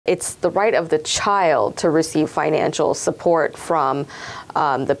It's the right of the child to receive financial support from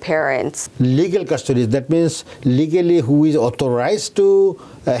the parents. Legal custody, that means legally who is authorized to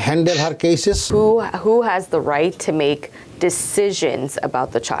handle her cases? Who has the right to make decisions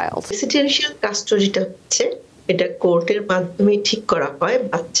about the child? Residential custody টা হচ্ছে এটা কোর্টের মাধ্যমে ঠিক করা হয়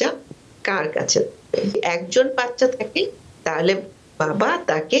বাচ্চা কার কাছে একজন বাচ্চা থাকে তাহলে বাবা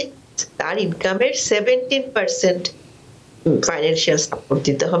তাকে তার ইনকামের 17% ফাইনান্সিয়াল সাপোর্ট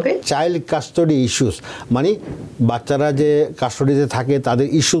দিতে হবে। চাইল্ড কাস্টডি ইস্যুস মানে বাচ্চারা যে কাস্টডিতে থাকে তাদের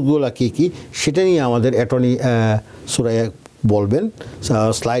ইস্যুগুলো কি কি সেটা নিয়ে আমাদের অ্যাটর্নি সুরাইয়া বলবেন।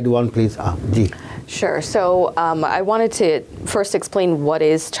 Slide 1 please. G Sure. So I wanted to first explain what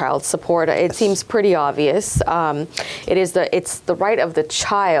is child support. It seems pretty obvious. It's the right of the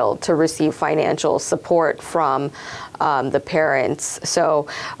child to receive financial support from the parents. So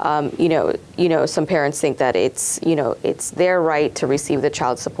some parents think that it's their right to receive the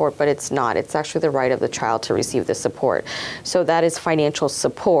child support, but it's not. It's actually the right of the child to receive the support. So that is financial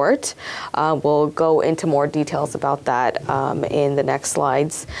support. We'll go into more details about that in the next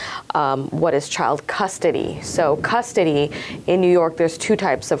slides. What is child custody? So custody in New York, there's two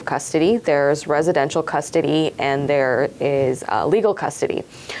types of custody. There's residential custody and there is legal custody.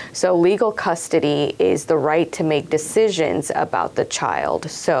 So legal custody is the right to make decisions about the child.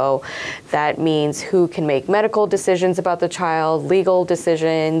 So that means who can make medical decisions about the child, legal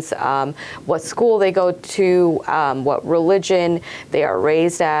decisions, what school they go to, what religion they are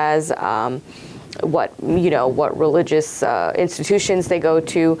raised as, what religious institutions they go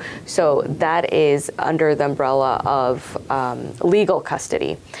to. So that is under the umbrella of legal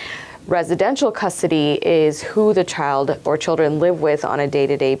custody. Residential custody is who the child or children live with on a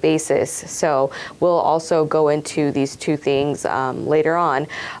day-to-day basis. So we'll also go into these two things later on,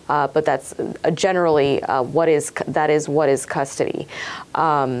 but that's generally what is custody.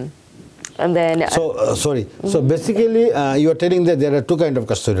 And then So basically you are telling that there are two kinds of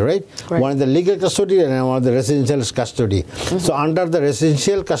custody, right? One is the legal custody and one is the residential custody. So under the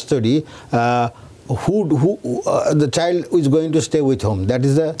residential custody, who the child is going to stay with whom? That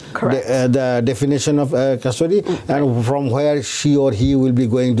is the definition of custody, and from where she or he will be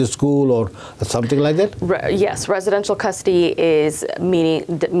going to school or something like that. Yes, residential custody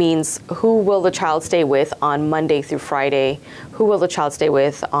means who will the child stay with on Monday through Friday? Who will the child stay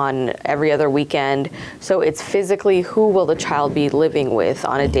with on every other weekend? So it's physically who will the child be living with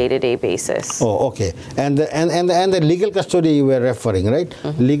on a day-to-day basis. Oh, okay. And the legal custody you were referring, right?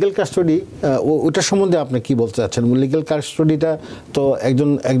 Legal custody. ওটা সম্বন্ধে আপনি কি বলতে চাচ্ছেন? Legal কাস্টডিটা তো একজন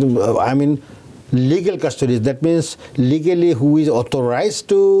I mean legal custody, that means legally who is authorized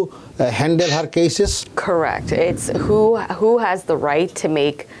to handle her cases? Correct. It's who has the right to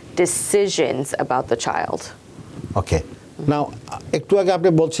make decisions about the child. Okay. Now একটু আগে আপনি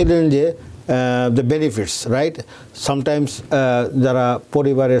বলছিলেন যে the benefits, right? Sometimes যারা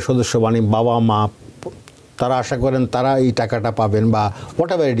পরিবারের সদস্য মানে বাবা মা তারা আশা করেন তারা এই টাকাটা পাবেন বা what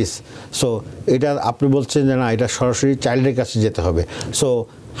ever it is. So এটা আপনি বলছেন যে না এটা সরাসরি চাইল্ডের কাছে যেতে হবে। So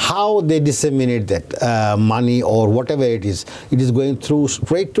how they disseminate that money or whatever it is going through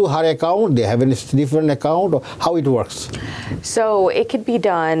straight to her account? They have a different account, or how it works? So it could be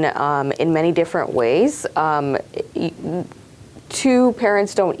done in many different ways. Two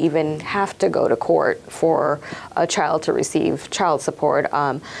parents don't even have to go to court for a child to receive child support.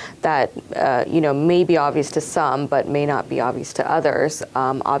 That may be obvious to some, but may not be obvious to others.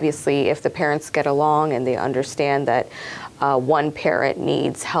 Obviously, if the parents get along and they understand that one parent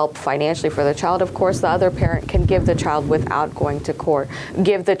needs help financially for the child, of course, the other parent can give the child without going to court,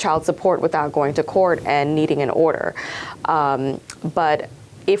 give the child support without going to court and needing an order. But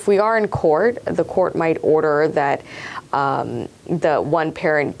if we are in court, the court might order that the one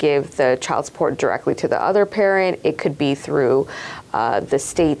parent give the child support directly to the other parent. It could be through the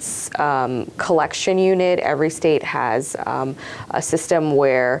state's collection unit. Every state has a system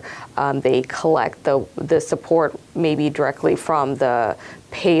where they collect the support maybe directly from the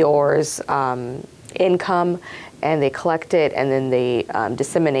payor's income, and they collect it and then they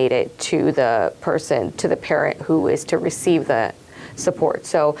disseminate it to the parent who is to receive the support.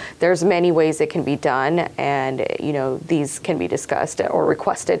 So there's many ways it can be done, and these can be discussed or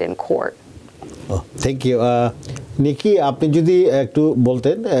requested in court. Oh, thank you. Nikki, আপনি যদি একটু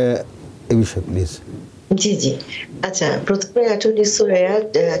বলতেন এই বিষয়ে please. জি আচ্ছা, প্রথমে attorney Suraiya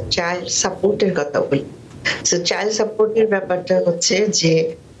child সাপোর্টের কথা বলি। সো চাইল্ড সাপোর্টের ব্যাপারটা হচ্ছে যে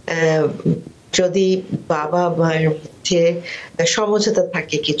যদি বাবা মায়ের মধ্যে সমঝোতা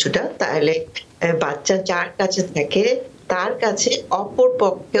থাকে কিছুটা, তাহলে বাচ্চা যার কাছে থাকে তার কাছে অপর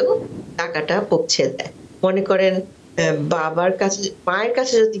পক্ষেও টাকাটা পৌঁছে দেয়। মনে করেন বাবার কাছে মায়ের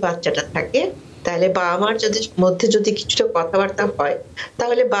কাছে যদি বাচ্চাটা থাকে, তাহলে বাবা মার যদি মধ্যে যদি কিছুটা কথাবার্তা হয়,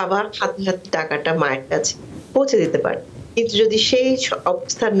 তাহলে বাবা হাতে হাতে টাকাটা মায়ের কাছে পৌঁছে দিতে পারে। কিন্তু যদি সেই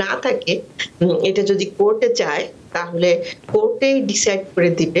অবস্থা না থাকে, এটা যদি কোর্টে যায়, তাহলে কোর্টেই ডিসাইড করে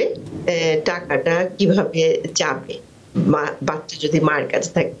দিবে টাকাটা কিভাবে যাবে। বাচ্চা যদি মায়ের কাছে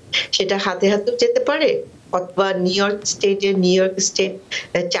থাকে, সেটা হাতে হাতেও যেতে পারে, অথবা new York state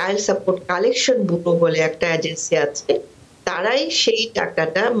child support collection bureau বলে একটা এজেন্সি আছে, তারাই সেই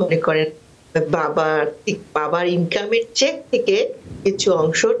টাকাটা মনে করেন বাবার ইনকামের চেক থেকে কিছু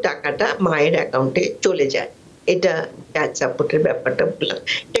অংশ টাকাটা মায়ের অ্যাকাউন্টে চলে যায়। এটা চাইল্ড সাপোর্টের ব্যাপারটা বললাম।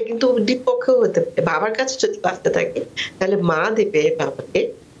 এটা কিন্তু দ্বিপক্ষেও হতে পারে। বাবার কাছে যদি বাচ্চা থাকে, তাহলে মা দেবে বাবাকে,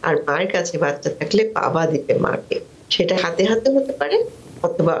 আর মায়ের কাছে বাচ্চা থাকলে বাবা দেবে মাকে। সেটা হাতে হাতে হতে পারে,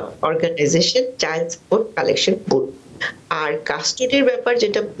 অথবা organisation child support collection board. আর কাস্টডির ব্যাপার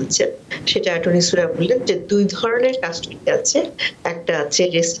যেটা বলছেন, সেটা অ্যাটর্নি সুরিয়া বললেন যে 2 ধরনের কাস্টডি আছে। একটা আছে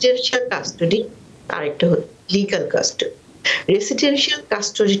রেসিডেন্সিয়াল কাস্টডি, আর একটা হচ্ছে লিগ্যাল কাস্টডি। রেসিডেন্সিয়াল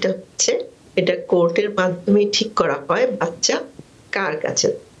কাস্টডিটা হচ্ছে, এটা কোর্টের মাধ্যমে ঠিক করা হয় বাচ্চা কার কাছে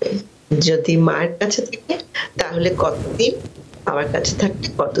থাকবে। যদি মায়ের কাছে থাকে, তাহলে কতদিন, বাবার কাছে থাকলে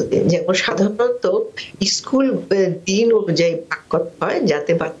কতদিন। যেমন সাধারণত স্কুল দিন অনুযায়ী ভাগ করা হয়,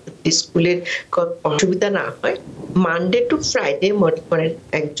 যাতে বাচ্চাদের স্কুলের অসুবিধা না হয়। মানডে টু ফ্রাইডে মনে করেন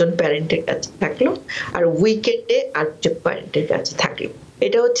একজন প্যারেন্টের কাছে থাকলো, আর উইকেন্ডে আরেকজন প্যারেন্টের কাছে থাকলো।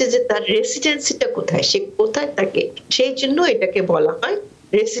 এটা হচ্ছে যে তার রেসিডেন্সিটা কোথায়, সে কোথায় থাকে, সেই জন্য এটাকে বলা হয়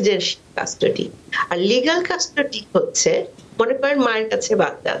রেসিডেন্সিয়াল কাস্টডি। আর লিগ্যাল কাস্টডি হচ্ছে, মনে করেন মায়ের কাছে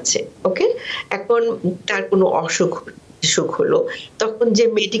বাচ্চা আছে, ওকে, এখন তার কোনো অসুখ হলো, তখন যে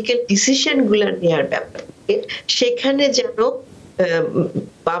মেডিকেল ডিসিশন গুলা নেওয়ার ব্যাপার, সেখানে যেন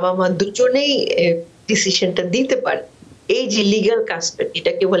বাবা মা দুজনেই ডিসিশনটা দিতে পারে। এই যে লিগ্যাল কাস্টডি,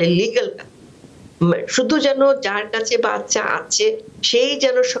 এটাকে বলে লিগ্যাল কাস্টডি। শুধু যেন যার কাছে বাচ্চা আছে সেই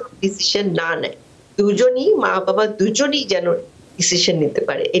যেন সব ডিসিশন না নেয়, দুজনই মা বাবা দুজনই যেন ডিসিশন নিতে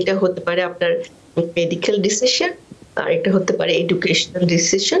পারে। এটা হতে পারে আপনার মেডিকেল ডিসিশন, আর এটা হতে পারে এডুকেশনাল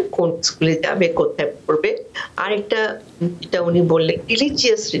ডিসিশন, কোন স্কুলে যাবে, কোথায় পড়বে। আরেকটা যেটা উনি বললেন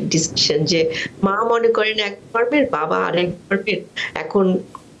রিলিজিয়াস ডিসিশন, যে মা মনে করেন এক ধর্মের, বাবা আরেক ধর্মের, এখন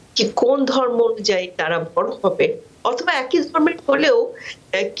কি কোন ধর্ম অনুযায়ী তারা বড় হবে, অথবা একই ধর্মের হলেও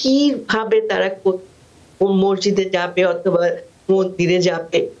কিভাবে তারা কোন মসজিদে যাবে অথবা মন্দিরে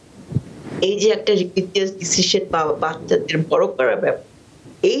যাবে। এই যে একটা রিলিজিয়াস ডিসিশন বা বাচ্চাদের বড় করার ব্যাপার,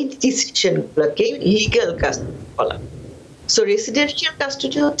 এই ডিসিশন গুলোকে লিগ্যাল কাস্টডি বলা। সো রেসিডেন্সিয়াল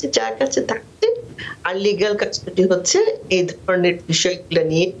কাস্টডি হচ্ছে যার কাছে থাকছে, আর লিগ্যাল কাস্টডি হচ্ছে এই ধরনের বিষয়গুলো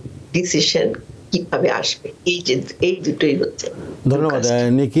নিয়ে ডিসিশন কিভাবে আসবে। এই দুটোই হচ্ছে। ধন্যবাদ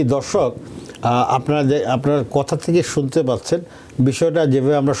নিকি। দর্শক, আপনার কথা থেকে শুনতে পাচ্ছেন বিষয়টা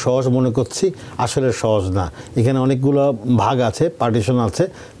যেভাবে আমরা সহজ মনে করছি, আসলে সহজ না। এখানে অনেকগুলো ভাগ আছে, পার্টিশন আছে,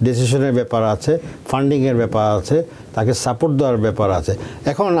 ডিসিশনের ব্যাপার আছে, ফান্ডিংয়ের ব্যাপার আছে, তাকে সাপোর্ট দেওয়ার ব্যাপার আছে।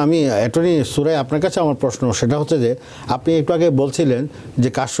 এখন আমি অ্যাটর্নি সুরিয়া, আপনার কাছে আমার প্রশ্ন সেটা হচ্ছে যে, আপনি একটু আগে বলছিলেন যে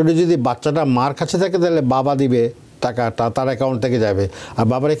কাস্টডি যদি বাচ্চাটা মার কাছে থাকে, তাহলে বাবা দিবে টাকাটা, তার অ্যাকাউন্ট থেকে যাবে। আর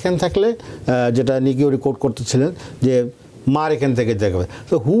বাবার এখানে থাকলে, যেটা নিকি রেকর্ড করতেছিলেন, যে মার এখান থেকে যাবে।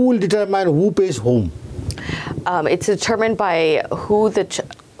 So who will determine who pays whom? It's determined by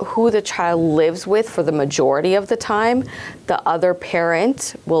who the child lives with for the majority of the time. The other parent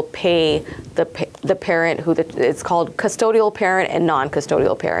will pay the parent it's called custodial parent and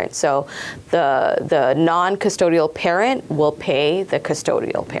non-custodial parent. So the non-custodial parent will pay the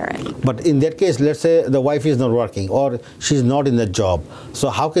custodial parent. But in that case, let's say the wife is not working or she's not in the job. So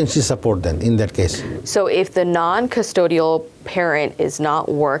how can she support then in that case? So if the non-custodial parent is not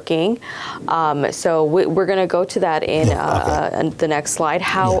working, so we're going to go to that in the next slide.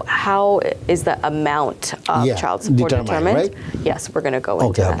 How is the amount of child support determined? Right? Yes, we're going to go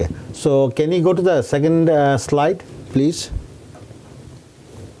into that. Okay. So can you go to the second slide, please?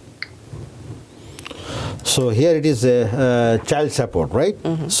 So here it is child support, right?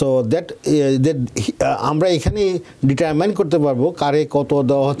 So that আমরা এখানে determine করতে পারবো কারে কত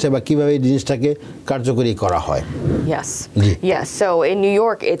দেওয়া হচ্ছে বা কিভাবে এই জিনিসটাকে কার্যকরী করা হয়। Yes. So in New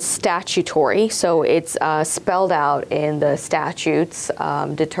York, it's statutory. So it's spelled out in the statutes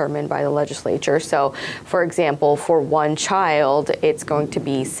determined by the legislature. So, for example, for one child, it's going to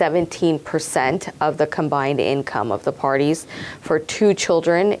be 17% of the combined income of the parties. For 2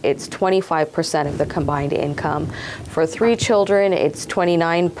 children, it's 25% of the combined income. For 3 children, it's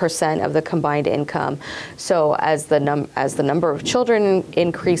 29% of the combined income. So as the number of children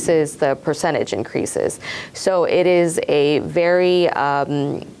increases, the percentage increases. So it is a very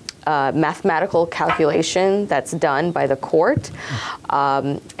mathematical calculation that's done by the court,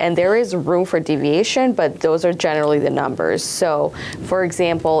 and there is room for deviation, but those are generally the numbers. So, for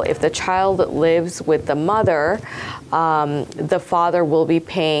example, if the child lives with the mother, the father will be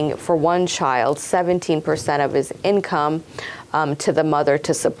paying for one child 17% of his income to the mother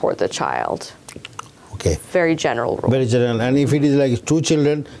to support the child. Okay. Very general rule. Very general. And if it is like 2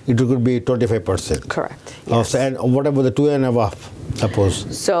 children, it could be 25%. Correct. Oh, Yes. so, and what about the 2 and above, suppose?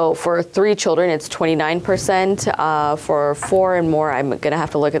 So for 3 children, it's 29%. For 4 and more, I'm going to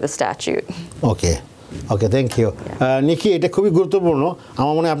have to look at the statute. Okay okay thank you নিকি, এটা খুবই গুরুত্বপূর্ণ।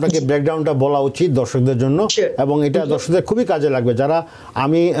 আমার মনে হয় আপনাকে ব্রেকডাউনটা বলা উচিত দর্শকদের জন্য, এবং এটা দর্শকদের খুবই কাজে লাগবে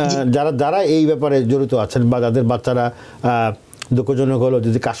যারা এই ব্যাপারে জড়িত আছেন বা যাদের বাচ্চারা দুঃখজনক হলো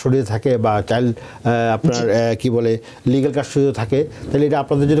যদি কাস্টোডিতে থাকে বা চাইল্ড আপনার কি বলে লিগ্যাল কাস্টোডিতে থাকে, তাহলে এটা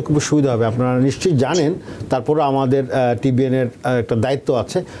আপনাদের জন্য খুব সুবিধা হবে। আপনারা নিশ্চয়ই জানেন, তারপরে আমাদের টিবিএনের একটা দায়িত্ব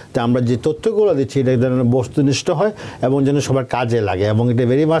আছে যে আমরা যে তথ্যগুলো দিচ্ছি এটা যেন বস্তুনিষ্ঠ হয় এবং যেন সবার কাজে লাগে, এবং এটা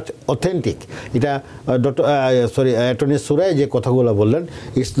ভেরি মাচ অথেন্টিক। এটা অ্যাটর্নি সুরাইয়া যে কথাগুলো বললেন,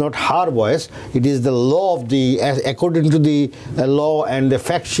 it's not her voice, it is the law of the according to the law and the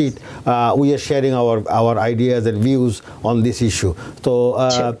fact sheet we are sharing hour ideas and views on this issue. তো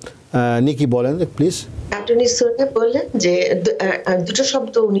নিকি বলেন please. Attorney Surya বললেন যে দুটো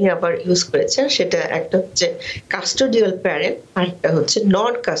শব্দ উনি আবার ইউজ করেছেন, সেটা একটা হচ্ছে কাস্টোডিয়াল প্যারেন্ট আর একটা হচ্ছে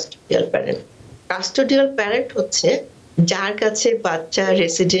নন কাস্টোডিয়াল প্যারেন্ট। কাস্টোডিয়াল প্যারেন্ট হচ্ছে যার কাছে বাচ্চা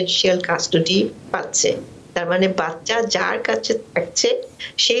রেসিডেন্সিয়াল কাস্টোডি পাচ্ছে, তার মানে বাচ্চা যার কাছে থাকছে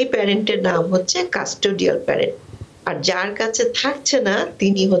সেই প্যারেন্টের নাম হচ্ছে কাস্টোডিয়াল প্যারেন্ট, আর যার কাছে থাকছে না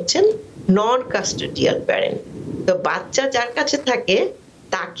তিনি হচ্ছেন নন কাস্টোডিয়াল প্যারেন্ট। তো বাচ্চা যার কাছে থাকে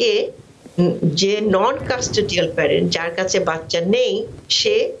তাকে যে নন কাস্টোডিয়াল প্যারেন্ট, যার কাছে বাচ্চা নেই,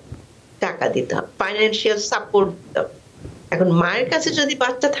 সে টাকা দিতে হবে, ফাইন্যান্সিয়াল সাপোর্ট দিতে হবে। এখন মায়ের কাছে যদি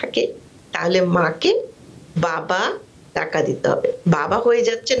বাচ্চা থাকে তাহলে মাকে বাবা টাকা দিতে হবে। বাবা হয়ে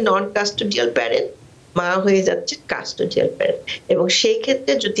যাচ্ছে নন কাস্টোডিয়াল প্যারেন্ট, মা হয়ে যাচ্ছে কাস্টোডিয়াল প্যারেন্ট। এবং সেই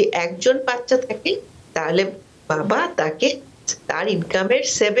ক্ষেত্রে যদি একজন বাচ্চা থাকে তাহলে বাবা তাকে তার ইনকামের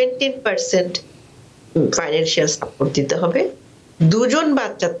 17% ফাইন্যান্সিয়াল সাপোর্ট দিতে হবে। 2 জন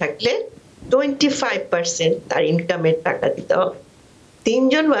বাচ্চা থাকলে 25% তার ইনকামের টাকা দিতে হবে। 3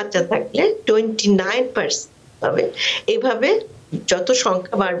 জন বাচ্চা থাকলে 29% হবে। এভাবে যত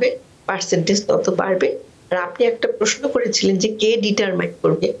সংখ্যা বাড়বে পার্সেন্টেজ তত বাড়বে। আর আপনি একটা প্রশ্ন করেছিলেন যে কে ডিটারমাইন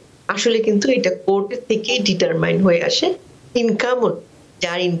করবে, আসলে কিন্তু এটা কোর্টের থেকেই ডিটারমাইন হয়ে আসে। ইনকাম,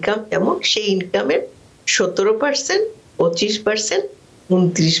 যার ইনকাম যেমন সেই ইনকামের 17%, 25%,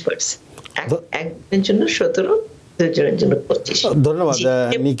 29%। একজনের জন্য 17, দুজনের জন্য 25। ধন্যবাদ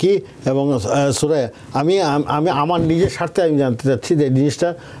নিকি এবং সুরাইয়া। আমি আমার নিজের স্বার্থে আমি জানতে চাচ্ছি যে জিনিসটা,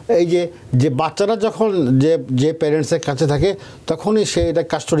 এই যে বাচ্চারা যখন যে প্যারেন্টসের কাছে থাকে তখনই সে এটা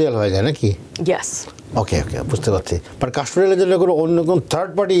কাস্টোডিয়াল হয়ে যায় নাকি? Yes. ওকে বুঝতে পারছি। বাট কাস্টোডিয়ালের জন্য অন্য কোনো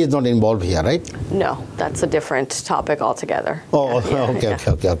third party is not involve here, right? No, that's a different topic altogether. Okay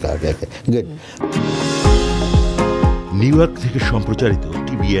good. New York থেকে সম্প্রচারিত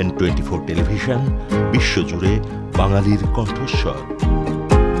টিবিএন 24 টেলিভিশন, বিশ্বজুড়ে বাঙালির কণ্ঠস্বর।